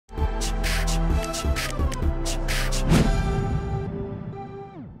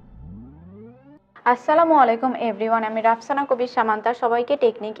আসসালামু আলাইকুম এভরিওয়ান, আমি রাফসানা কবির সামান্তা সবাইকে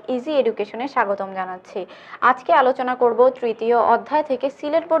টেকনিক ইজি এডুকেশনে স্বাগতম জানাচ্ছি। আজকে আলোচনা করব তৃতীয় অধ্যায় থেকে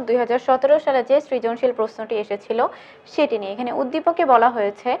সিলেট বোর্ড 2017 সালে যে সৃজনশীল প্রশ্নটি এসেছিল সেটি নিয়ে। এখানে উদ্দীপকে বলা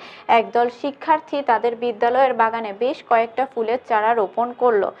হয়েছে, একদল শিক্ষার্থী তাদের বিদ্যালয়ের বাগানে বেশ কয়েকটা ফুলের চারা রোপণ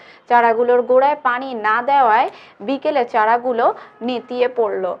করলো। চারাগুলোর গোড়ায় পানি না দেওয়ায় বিকেলে চারাগুলো নেতিয়ে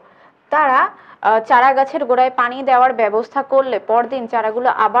পড়লো। তারা চারা গাছের গোড়ায় পানি দেওয়ার ব্যবস্থা করলে পরদিন চারাগুলো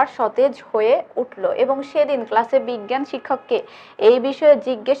আবার সতেজ হয়ে উঠল এবং সেদিন ক্লাসে বিজ্ঞান শিক্ষককে এই বিষয়ে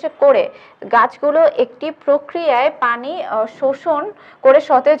জিজ্ঞেস করে গাছগুলো একটি প্রক্রিয়ায় পানি শোষণ করে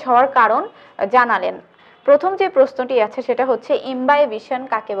সতেজ হওয়ার কারণ জানালেন। প্রথম যে প্রশ্নটি আছে সেটা হচ্ছে ইমবাইবিশন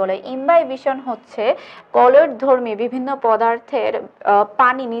কাকে বলে। ইমবাইবিশন হচ্ছে কলয়েডধর্মী বিভিন্ন পদার্থের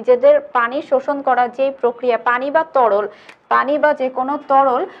পানি নিজেদের পানি শোষণ করার যে প্রক্রিয়া, পানি বা যে কোনো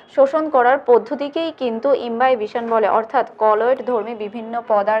তরল শোষণ করার পদ্ধতিকেই কিন্তু ইমবাইবিশন বলে। অর্থাৎ কলয়েডধর্মী বিভিন্ন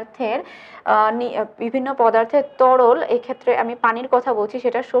পদার্থের তরল, এক্ষেত্রে আমি পানির কথা বলছি,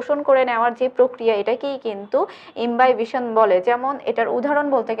 সেটা শোষণ করে নেওয়ার যে প্রক্রিয়া এটাকেই কিন্তু ইমবাইবিশন বলে। যেমন এটার উদাহরণ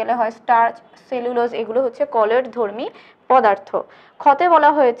বলতে গেলে হয় স্টার্চ, সেলুলোজ, এগুলো হচ্ছে কলয়েডধর্মী পদার্থ। ক্ষতে বলা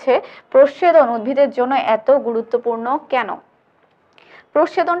হয়েছে, প্রচ্ছেদন উদ্ভিদের জন্য এত গুরুত্বপূর্ণ কেন?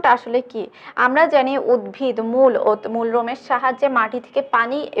 প্রচ্ছেদনটা আসলে কি? আমরা জানি উদ্ভিদ মূলরোমের সাহায্যে মাটি থেকে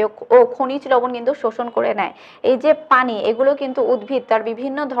পানি ও খনিজ লবণ কিন্তু শোষণ করে নেয়। এই যে পানি, এগুলো কিন্তু উদ্ভিদ তার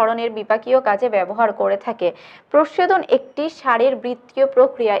বিভিন্ন ধরনের বিপাকীয় কাজে ব্যবহার করে থাকে। প্রচ্ছেদন একটি শারীরবৃত্তীয়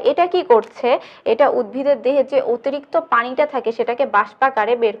প্রক্রিয়া। এটা কি করছে? এটা উদ্ভিদের দেহে যে অতিরিক্ত পানিটা থাকে সেটাকে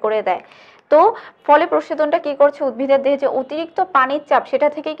বাষ্পাকারে বের করে দেয়। তো ফলে প্রচ্ছেদনটা কি করছে? উদ্ভিদের দেহে যে অতিরিক্ত পানির চাপ সেটা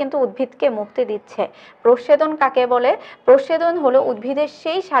থেকে কিন্তু উদ্ভিদকে মুক্তি দিচ্ছে। প্রচ্ছেদন কাকে বলে? প্রচ্ছেদন হলো উদ্ভিদের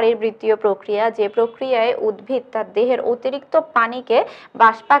সেই শারীরবৃত্তীয় প্রক্রিয়া যে প্রক্রিয়ায় উদ্ভিদ তার দেহের অতিরিক্ত পানিকে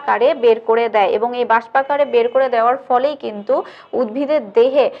বাষ্পাকারে বের করে দেয় এবং এই বাষ্পাকারে বের করে দেওয়ার ফলেই কিন্তু উদ্ভিদের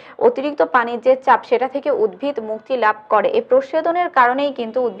দেহে অতিরিক্ত পানির যে চাপ সেটা থেকে উদ্ভিদ মুক্তি লাভ করে। এই প্রচ্ছেদনের কারণেই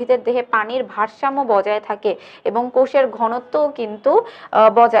কিন্তু উদ্ভিদের দেহে পানির ভারসাম্য বজায় থাকে এবং কোষের ঘনত্বও কিন্তু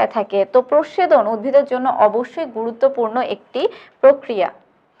বজায় থাকে। তো প্রচ্ছেদন উদ্ভিদের জন্য অবশ্যই গুরুত্বপূর্ণ একটি প্রক্রিয়া।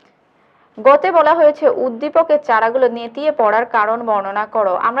 গতে বলা হয়েছে, উদ্দীপকের চারাগুলো নেতিয়ে পড়ার কারণ বর্ণনা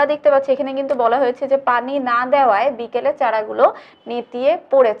করো। আমরা দেখতে পাচ্ছি এখানে কিন্তু বলা হয়েছে যে পানি না দেওয়ায় বিকেলে চারাগুলো নেতিয়ে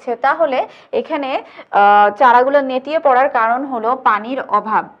পড়েছে। তাহলে এখানে চারাগুলো নেতিয়ে পড়ার কারণ হলো পানির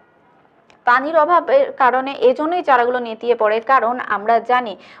অভাব। পানির অভাবের কারণে এজন্যই চারাগুলো নেতিয়ে পড়ে, কারণ আমরা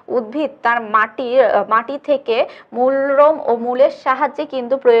জানি উদ্ভিদ তার মাটি থেকে মূলরোম ও মূলের সাহায্যে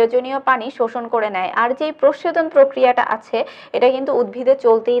কিন্তু প্রয়োজনীয় পানি শোষণ করে নেয়। আর যেই প্রচ্ছেদন প্রক্রিয়াটা আছে এটা কিন্তু উদ্ভিদে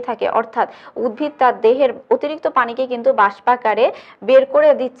চলতেই থাকে, অর্থাৎ উদ্ভিদ তার দেহের অতিরিক্ত পানিকে কিন্তু বাষ্পাকারে বের করে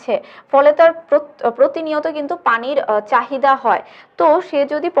দিচ্ছে। ফলে তার প্রতিনিয়ত কিন্তু পানির চাহিদা হয়। তো সে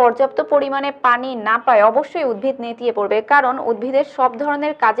যদি পর্যাপ্ত পরিমাণে পানি না পায় অবশ্যই উদ্ভিদ নেতিয়ে পড়বে, কারণ উদ্ভিদের সব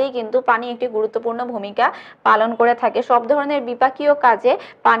ধরনের কাজেই কিন্তু পানি একটি গুরুত্বপূর্ণ ভূমিকা পালন করে থাকে। সব ধরনের বিপাকীয় কাজে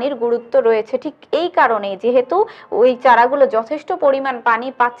পানির গুরুত্ব রয়েছে। ঠিক এই কারণেই যেহেতু ওই চারাগুলো যথেষ্ট পরিমাণ পানি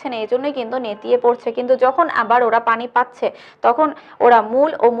পাচ্ছে না এজন্যই কিন্তু নেতিয়ে পড়ছে। কিন্তু যখন আবার ওরা পানি পাচ্ছে তখন ওরা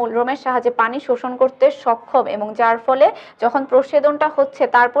মূল ও মূলরোমের সাহায্যে পানি শোষণ করতে সক্ষম এবং যার ফলে যখন প্রচ্ছেদনটা হচ্ছে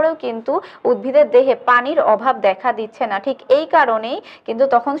তারপরেও কিন্তু উদ্ভিদের দেহে পানির অভাব দেখা দিচ্ছে না। ঠিক এই কারণেই কিন্তু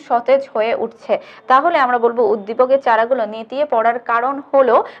তখন সতেজ হয়ে উঠছে। তাহলে আমরা বলবো উদ্দীপকের চারাগুলো নেতিয়ে পড়ার কারণ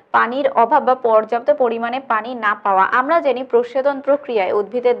হলো পানির অভাব বা পর্যাপ্ত পরিমাণে পানি না পাওয়া। আমরা জানি প্রচ্ছেদন প্রক্রিয়ায়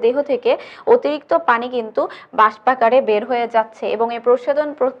উদ্ভিদের দেহ থেকে অতিরিক্ত পানি কিন্তু বাষ্পাকারে বের হয়ে যাচ্ছে এবং এই প্রচ্ছেদন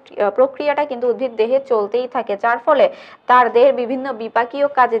প্রক্রিয়াটা কিন্তু উদ্ভিদ দেহে চলতেই থাকে, যার ফলে তার দেহের বিভিন্ন বিপাকীয়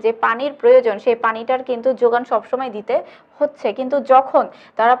কাজে যে পানির প্রয়োজন সেই পানিটার কিন্তু যোগান সবসময় দিতে হচ্ছে। কিন্তু যখন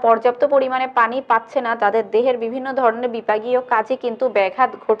তারা পর্যাপ্ত পরিমাণে পানি পাচ্ছে না তাদের দেহের বিভিন্ন ধরনের বিপাকীয় কাজে কিন্তু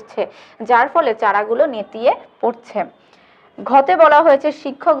ব্যাঘাত ঘটছে, যার ফলে চারাগুলো নেতিয়ে পড়ছে। ঘতে বলা হয়েছে,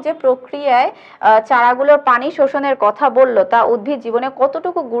 শিক্ষক যে প্রক্রিয়ায় চারাগুলোর পানি শোষণের কথা বলল তা উদ্ভিদ জীবনে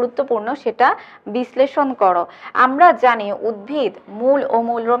কতটুকু গুরুত্বপূর্ণ সেটা বিশ্লেষণ করো। আমরা জানি উদ্ভিদ মূল ও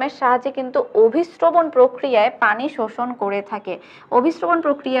মূলরোমের সাহায্যে কিন্তু অভিস্রবণ প্রক্রিয়ায় পানি শোষণ করে থাকে। অভিস্রবণ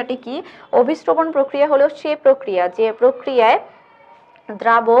প্রক্রিয়াটি কি? অভিস্রবণ প্রক্রিয়া হলো সে প্রক্রিয়া যে প্রক্রিয়ায়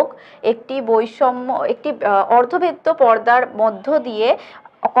দ্রাবক একটি অর্ধভেদ্য পর্দার মধ্য দিয়ে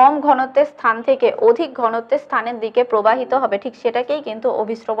কম ঘনত্বের স্থান থেকে অধিক ঘনত্বের স্থানের দিকে প্রবাহিত হবে, ঠিক সেটাকেই কিন্তু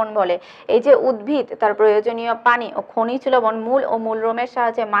অভিস্রবণ বলে। এই যে উদ্ভিদ তার প্রয়োজনীয় পানি ও খনিজ লবণ মূল ও মূলরোমের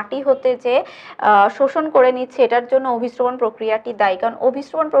সাহায্যে মাটি হতে যে শোষণ করে নিচ্ছে এটার জন্য অভিস্রবণ প্রক্রিয়াটি দায়ী, কারণ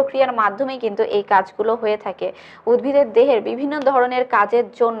অভিস্রবণ প্রক্রিয়ার মাধ্যমেই কিন্তু এই কাজগুলো হয়ে থাকে। উদ্ভিদের দেহের বিভিন্ন ধরনের কাজের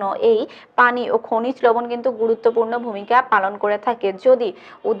জন্য এই পানি ও খনিজ লবণ কিন্তু গুরুত্বপূর্ণ ভূমিকা পালন করে থাকে। যদি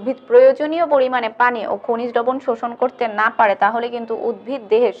উদ্ভিদ প্রয়োজনীয় পরিমাণে পানি ও খনিজ লবণ শোষণ করতে না পারে তাহলে কিন্তু উদ্ভিদ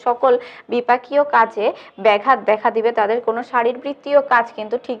দেহের সকল বিপাকীয় কাজে ব্যাঘাত দেখা দিবে, তাদের কোনো শারীরবৃত্তীয় কাজ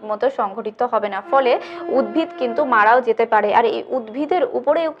কিন্তু ঠিকমতো সংঘটিত হবে না, ফলে উদ্ভিদ কিন্তু মারাও যেতে পারে। আর এই উদ্ভিদের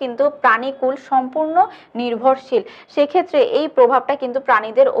উপরেও কিন্তু প্রাণীকুল সম্পূর্ণ নির্ভরশীল, সেক্ষেত্রে এই প্রভাবটা কিন্তু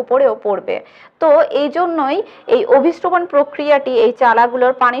প্রাণীদের উপরেও পড়বে। তো এই জন্যই এই অভিস্রবণ প্রক্রিয়াটি, এই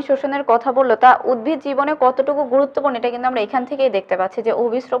চালাগুলোর পানি শোষণের কথা বললো, তা উদ্ভিদ জীবনে কতটুকু গুরুত্বপূর্ণ এটা কিন্তু আমরা এখান থেকেই দেখতে পাচ্ছি যে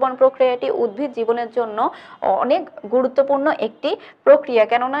অভিস্রবণ প্রক্রিয়াটি উদ্ভিদ জীবনের জন্য অনেক গুরুত্বপূর্ণ একটি প্রক্রিয়া।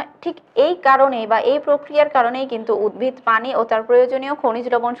 কেননা ঠিক এই কারণেই বা এই প্রক্রিয়ার কারণেই কিন্তু উদ্ভিদ পানি ও তার প্রয়োজনীয় খনিজ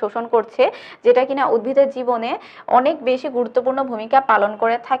লবণ শোষণ করছে, যেটা কিনা উদ্ভিদের জীবনে অনেক বেশি গুরুত্বপূর্ণ ভূমিকা পালন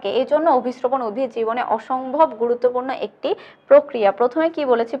করে থাকে। এই জন্য অভিস্রবণ উদ্ভিদ জীবনে অসম্ভব গুরুত্বপূর্ণ একটি প্রক্রিয়া। প্রথমে কি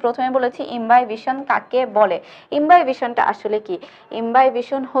বলেছি? প্রথমে বলেছি ইমবাইবিশন কাকে বলে। ইমবাইবিশনটা আসলে কি?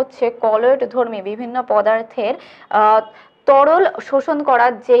 ইমবাইবিশন হচ্ছে কলয়েড ধর্মী বিভিন্ন পদার্থের তরল শোষণ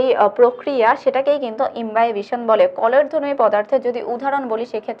করার যেই প্রক্রিয়া, সেটাকেই কিন্তু ইমবাইবিশন বলে। কলয়েড ধর্মী পদার্থের যদি উদাহরণ বলি,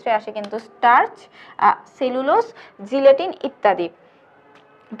 সেক্ষেত্রে আসে কিন্তু স্টার্চ, সেলুলোজ, জিলেটিন ইত্যাদি।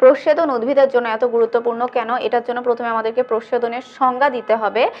 প্রচ্ছেদন উদ্ভিদের জন্য এত গুরুত্বপূর্ণ কেন? এটার জন্য প্রথমে আমাদেরকে প্রচ্ছেদনের সংজ্ঞা দিতে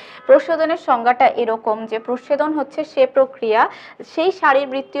হবে। প্রচ্ছেদনের সংজ্ঞাটা এরকম যে প্রচ্ছেদন হচ্ছে সে প্রক্রিয়া, সেই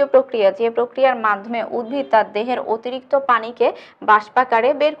শারীরবৃত্তীয় প্রক্রিয়া যে প্রক্রিয়ার মাধ্যমে উদ্ভিদ তার দেহের অতিরিক্ত পানিকে বাষ্পাকারে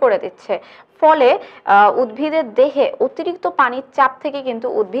বের করে দিচ্ছে, ফলে উদ্ভিদের দেহে অতিরিক্ত পানির চাপ থেকে কিন্তু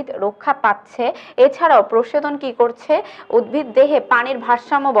উদ্ভিদ রক্ষা পাচ্ছে। এছাড়াও প্রচ্ছেদন কি করছে? উদ্ভিদ দেহে পানির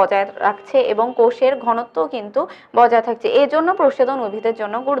ভারসাম্য বজায় রাখছে এবং কোষের ঘনত্ব কিন্তু বজায় থাকছে। এই জন্য প্রচ্ছেদন উদ্ভিদের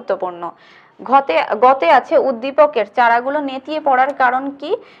জন্য গুরুত্বপূর্ণ। গতে আছে উদ্দীপকের চারাগুলো নেতিয়ে পড়ার কারণ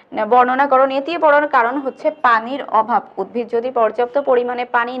কি? বর্ণনা করো। নেতিয়ে পড়ার কারণ হচ্ছে পানির অভাব। উদ্ভিদ যদি পর্যাপ্ত পরিমাণে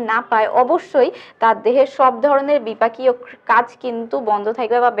পানি না পায়, অবশ্যই তার দেহের সব ধরনের বিপাকীয় কাজ কিন্তু বন্ধ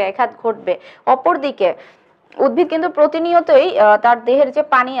থাকবে বা ব্যাঘাত ঘটবে। অপরদিকে উদ্ভিদ কিন্তু প্রতিনিয়তই তার দেহের যে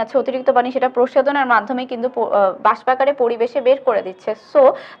পানি আছে, অতিরিক্ত পানি, সেটা প্রচ্ছেদনের মাধ্যমে কিন্তু বাষ্পাকারে পরিবেশে বের করে দিচ্ছে। সো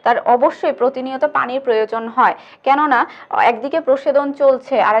তার অবশ্যই প্রতিনিয়ত পানির প্রয়োজন হয়, কেননা একদিকে প্রচ্ছেদন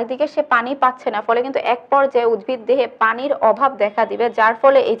চলছে আর একদিকে সে পানি পাচ্ছে না, ফলে কিন্তু এক পর্যায়ে উদ্ভিদ দেহে পানির অভাব দেখা দিবে, যার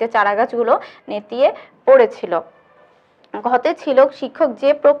ফলে এই যে চারাগাছগুলো নেতিয়ে পড়েছিল। ঘতে ছিল শিক্ষক যে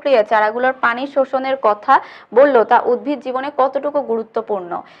প্রক্রিয়া চারাগুলোর পানি শোষণের কথা বলল, তা উদ্ভিদ জীবনে কতটুকু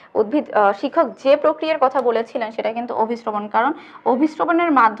গুরুত্বপূর্ণ? শিক্ষক যে প্রক্রিয়ার কথা বলেছিলেন সেটা কিন্তু অভিস্রবণ, কারণ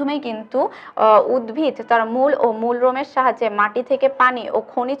অভিস্রবণের মাধ্যমেই কিন্তু উদ্ভিদ তার মূল ও মূলরোমের সাহায্যে মাটি থেকে পানি ও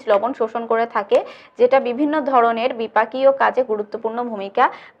খনিজ লবণ শোষণ করে থাকে, যেটা বিভিন্ন ধরনের বিপাকীয় কাজে গুরুত্বপূর্ণ ভূমিকা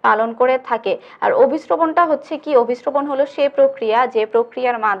পালন করে থাকে। আর অভিস্রবণটা হচ্ছে কি? অভিস্রবণ হলো সে প্রক্রিয়া যে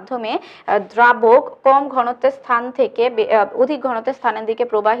প্রক্রিয়ার মাধ্যমে দ্রাবক কম ঘনত্বের স্থান থেকে অধিক ঘনত্বের স্থানের দিকে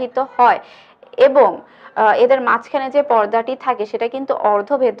প্রবাহিত হয় এবং এদের মাঝখানে যে পর্দাটি থাকে সেটা কিন্তু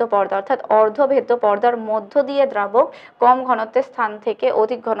অর্ধভেদ্য পর্দা, অর্থাৎ অর্ধভেদ্য পর্দার মধ্য দিয়ে দ্রাবক কম ঘনত্বের স্থান থেকে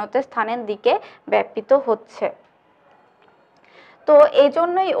অধিক ঘনত্বের স্থানের দিকে ব্যাপিত হচ্ছে। তো এই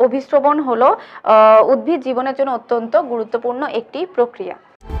জন্যই অভিস্রবণ হলো উদ্ভিদ জীবনের জন্য অত্যন্ত গুরুত্বপূর্ণ একটি প্রক্রিয়া।